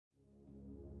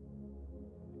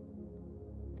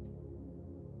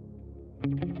The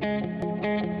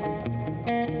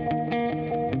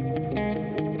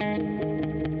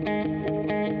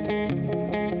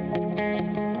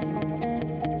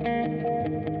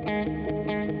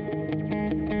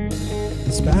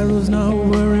sparrows not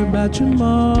worry about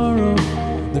tomorrow,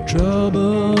 the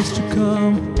troubles to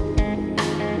come.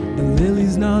 The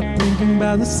lily's not thinking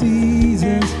about the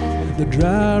seasons, the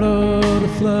drought or the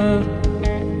flood.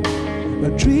 A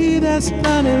tree that's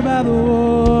planted by the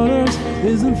waters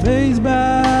isn't fazed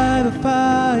by the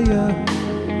fire.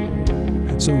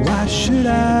 So why should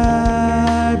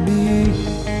I be?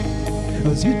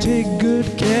 'Cause you take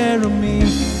good care of me.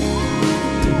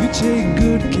 You take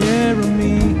good care of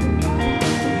me.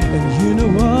 And you know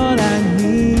what I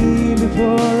need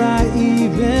before I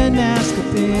even ask a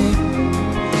thing.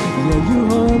 Yeah, you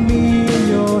hold me in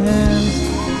your hands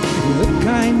with a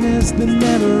kindness that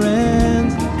never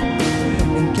ends,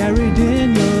 and carried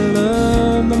in your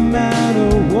love no matter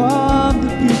what the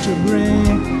future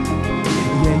brings.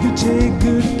 Yeah, you take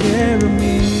good care of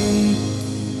me.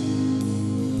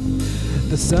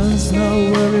 The sun's not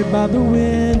worried about the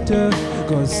winter,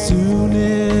 'cause soon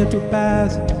it will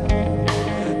pass.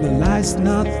 The light's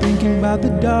not thinking about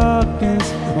the darkness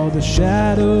or the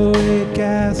shadow it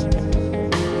casts.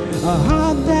 A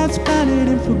heart that's planted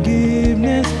in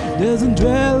forgiveness doesn't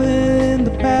dwell in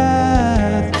the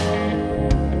past.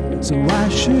 So why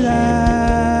should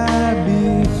I be?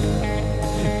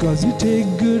 'Cause you take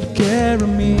good care of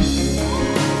me.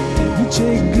 You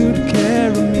take good care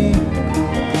of me.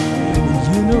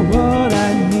 You know what I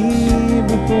need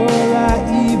before I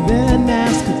even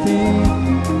ask a thing.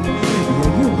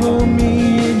 You hold me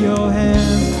in your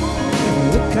hands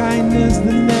with a kindness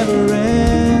that never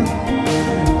ends,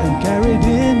 and carried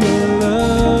in your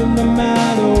love no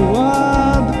matter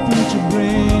what the future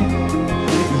brings.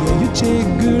 Yeah, you take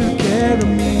good care of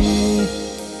me.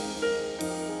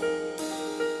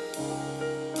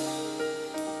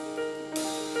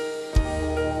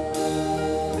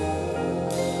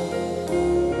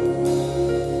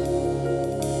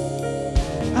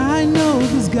 I know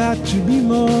there's got to be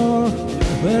more,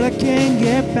 but I can't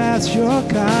get past your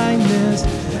kindness.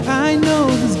 I know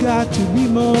there's got to be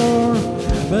more,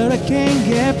 but I can't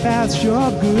get past your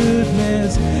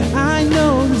goodness. I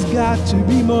know there's got to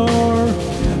be more,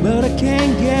 but I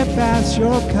can't get past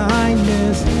your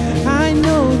kindness. I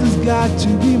know there's got to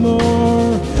be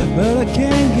more, but I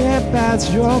can't get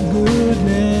past your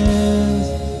goodness.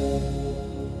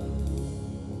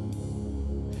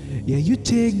 Yeah, you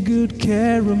take good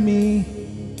care of me.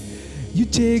 You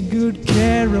take good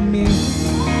care of me.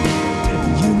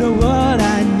 You know what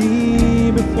I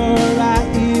need before I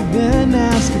even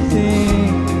ask a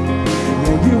thing.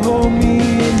 Yeah, you hold me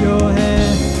in your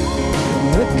hand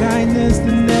with a kindness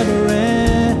that never